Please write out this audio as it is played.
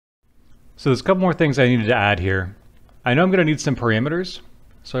So there's a couple more things I needed to add here. I know I'm going to need some parameters,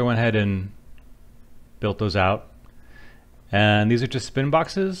 so I went ahead and built those out. And these are just spin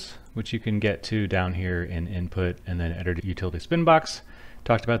boxes, which you can get to down here in input and then edit utility spin box.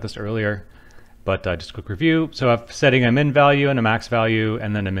 Talked about this earlier, but just a quick review. So I'm setting a min value and a max value,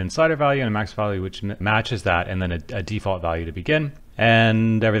 and then a min slider value and a max value, which matches that, and then a default value to begin.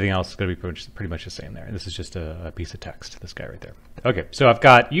 And everything else is going to be pretty much the same there. This is just a piece of text, this guy right there. Okay, so I've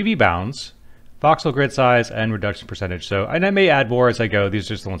got UV bounds, voxel grid size, and reduction percentage. So, and I may add more as I go. These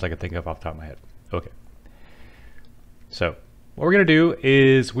are just the ones I can think of off the top of my head. Okay. So what we're going to do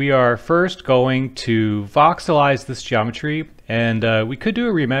is we are first going to voxelize this geometry, and we could do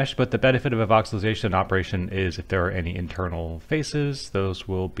a remesh, but the benefit of a voxelization operation is if there are any internal faces, those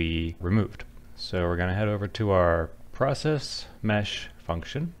will be removed. So we're going to head over to our process mesh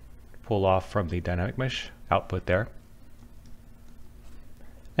function, pull off from the dynamic mesh output there,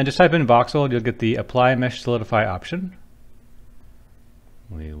 and just type in voxel. You'll get the apply mesh solidify option.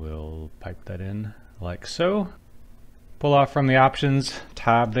 We will pipe that in like so. Pull off from the options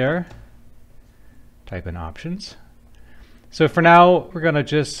tab there, type in options. So for now, we're going to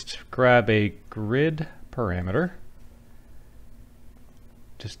just grab a grid parameter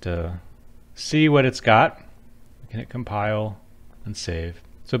just to see what it's got. We can hit compile and save.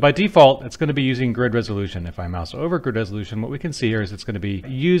 So by default, it's going to be using grid resolution. If I mouse over grid resolution, what we can see here is it's going to be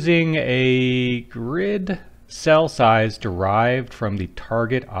using a grid cell size derived from the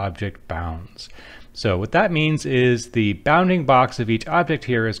target object bounds. So what that means is the bounding box of each object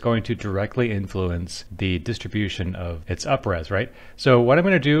here is going to directly influence the distribution of its upres, right? So what I'm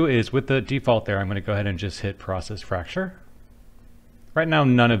going to do is with the default there, I'm going to go ahead and just hit process fracture. Right now,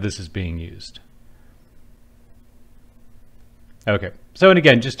 none of this is being used. Okay, so and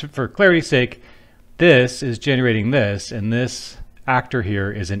again, just for clarity's sake, this is generating this, and this actor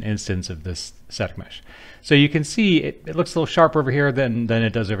here is an instance of this static mesh. So you can see it looks a little sharper over here than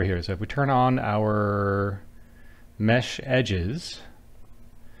it does over here. So if we turn on our mesh edges,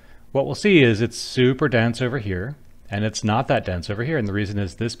 what we'll see is it's super dense over here, and it's not that dense over here. And the reason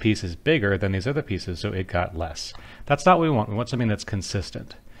is this piece is bigger than these other pieces, so it got less. That's not what we want. We want something that's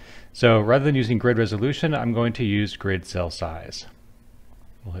consistent. So rather than using grid resolution, I'm going to use grid cell size.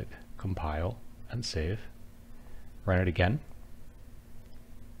 We'll hit compile and save. Run it again.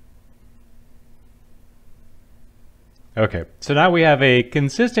 Okay, so now we have a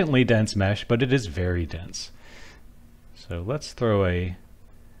consistently dense mesh, but it is very dense. So let's throw a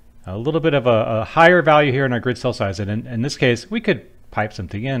little bit of a higher value here in our grid cell size. And in this case, we could pipe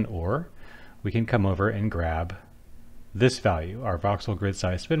something in, or we can come over and grab this value, our voxel grid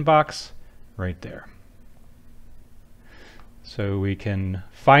size spin box, right there. So we can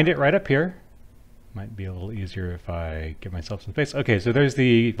find it right up here. Might be a little easier if I give myself some space. Okay, so there's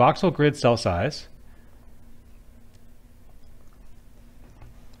the voxel grid cell size.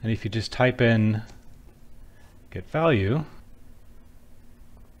 And if you just type in get value,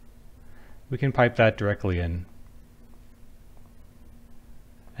 we can pipe that directly in.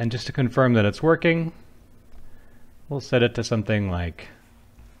 And just to confirm that it's working, we'll set it to something like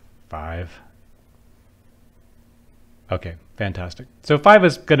 5. Okay, fantastic. So 5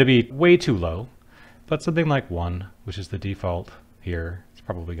 is going to be way too low, but something like 1, which is the default here, is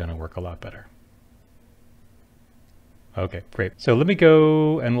probably going to work a lot better. Okay, great. So let me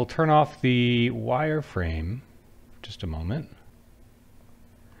go and we'll turn off the wireframe for just a moment.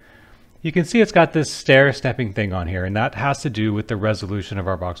 You can see it's got this stair-stepping thing on here, and that has to do with the resolution of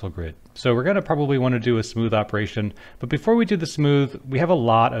our voxel grid. So we're going to probably want to do a smooth operation, but before we do the smooth, we have a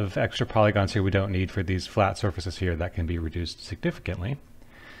lot of extra polygons here we don't need for these flat surfaces here that can be reduced significantly.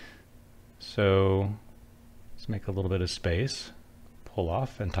 So let's make a little bit of space, pull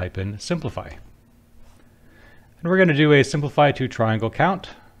off, and type in simplify. And we're going to do a simplify to triangle count.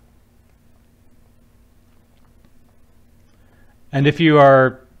 And if you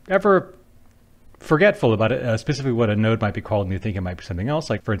are ever forgetful about it, specifically what a node might be called, and you think it might be something else,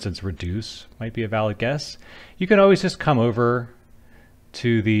 like for instance reduce might be a valid guess, you can always just come over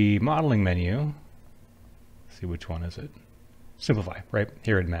to the modeling menu. Let's see, which one is it? Simplify, right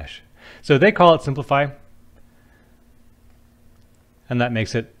here in mesh. So they call it simplify, and that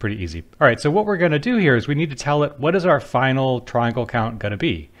makes it pretty easy. All right, so what we're going to do here is we need to tell it what is our final triangle count going to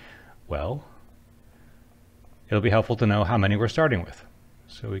be. Well, it'll be helpful to know how many we're starting with.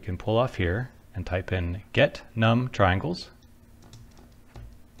 So we can pull off here and type in get num triangles.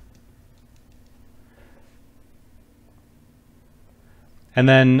 And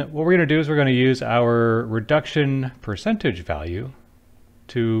then what we're going to do is we're going to use our reduction percentage value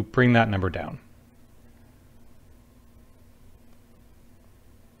to bring that number down.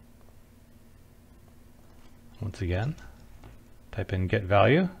 Once again, type in get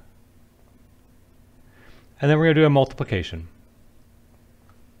value. And then we're going to do a multiplication.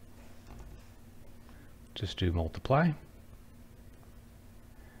 Just do multiply.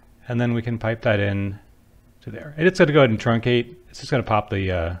 And then we can pipe that in to there. And it's going to go ahead and truncate. It's just going to pop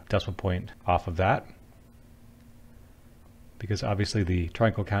the decimal point off of that, because obviously the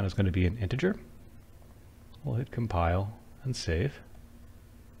triangle count is going to be an integer. We'll hit compile and save.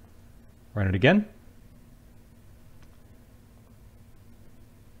 Run it again.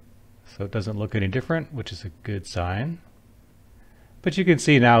 So it doesn't look any different, which is a good sign. But you can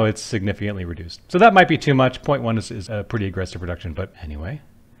see now it's significantly reduced. So that might be too much. 0.1 is a pretty aggressive reduction, but anyway,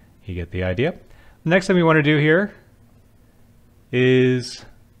 you get the idea. The next thing we want to do here is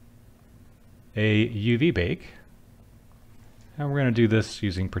a UV bake. And we're going to do this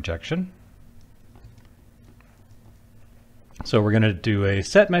using projection. So we're going to do a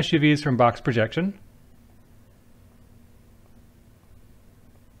set mesh UVs from box projection.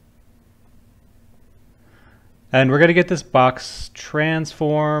 And we're going to get this box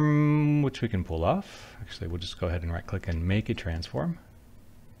transform, which we can pull off. Actually, we'll just go ahead and right click and make a transform.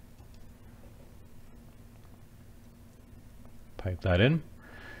 Pipe that in.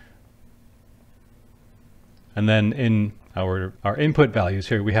 And then in our input values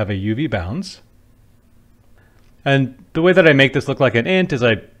here, we have a UV bounds. And the way that I make this look like an int is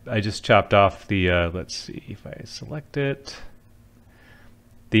I just chopped off the, let's see if I select it.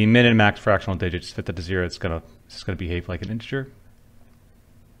 The min and max fractional digits, fit that to 0, it's just gonna behave like an integer.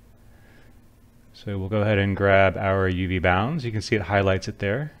 So we'll go ahead and grab our UV bounds. You can see it highlights it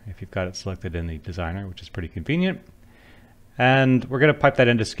there if you've got it selected in the designer, which is pretty convenient. And we're gonna pipe that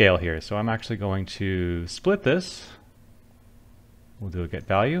into scale here. So I'm actually going to split this. We'll do a get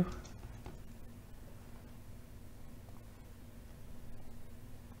value.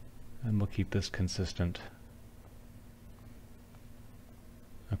 And we'll keep this consistent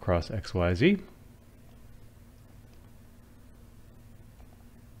across X, Y, Z.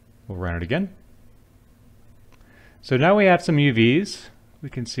 We'll run it again. So now we have some UVs. We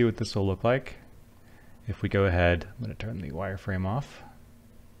can see what this will look like. If we go ahead, I'm going to turn the wireframe off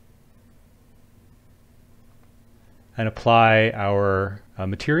and apply our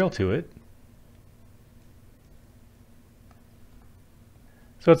material to it.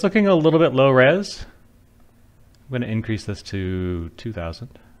 So it's looking a little bit low res. I'm going to increase this to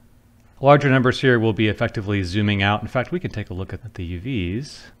 2000. Larger numbers here will be effectively zooming out. In fact, we can take a look at the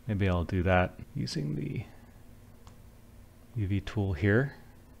UVs. Maybe I'll do that using the UV tool here.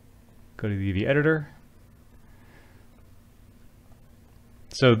 Go to the UV editor.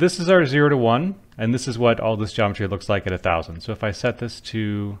 So this is our 0 to 1, and this is what all this geometry looks like at 1000. So if I set this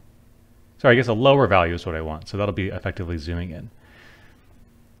to, sorry, I guess a lower value is what I want. So that'll be effectively zooming in.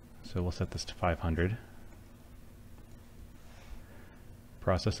 So we'll set this to 500.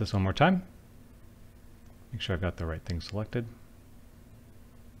 Process this one more time. Make sure I've got the right thing selected.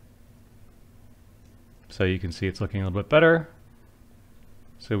 So you can see it's looking a little bit better.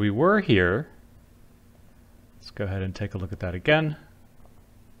 So we were here. Let's go ahead and take a look at that again.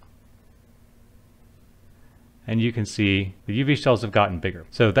 And you can see the UV shells have gotten bigger.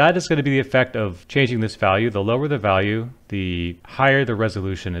 So that is going to be the effect of changing this value. The lower the value, the higher the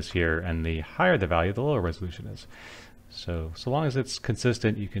resolution is here, and the higher the value, the lower resolution is. So long as it's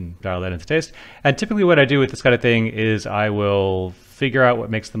consistent, you can dial that into taste. And typically what I do with this kind of thing is I will figure out what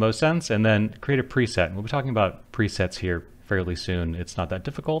makes the most sense and then create a preset. And we'll be talking about presets here fairly soon. It's not that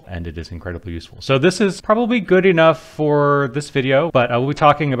difficult and it is incredibly useful. So this is probably good enough for this video, but I will be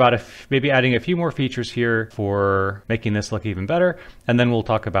talking about maybe adding a few more features here for making this look even better. And then we'll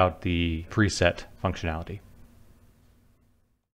talk about the preset functionality.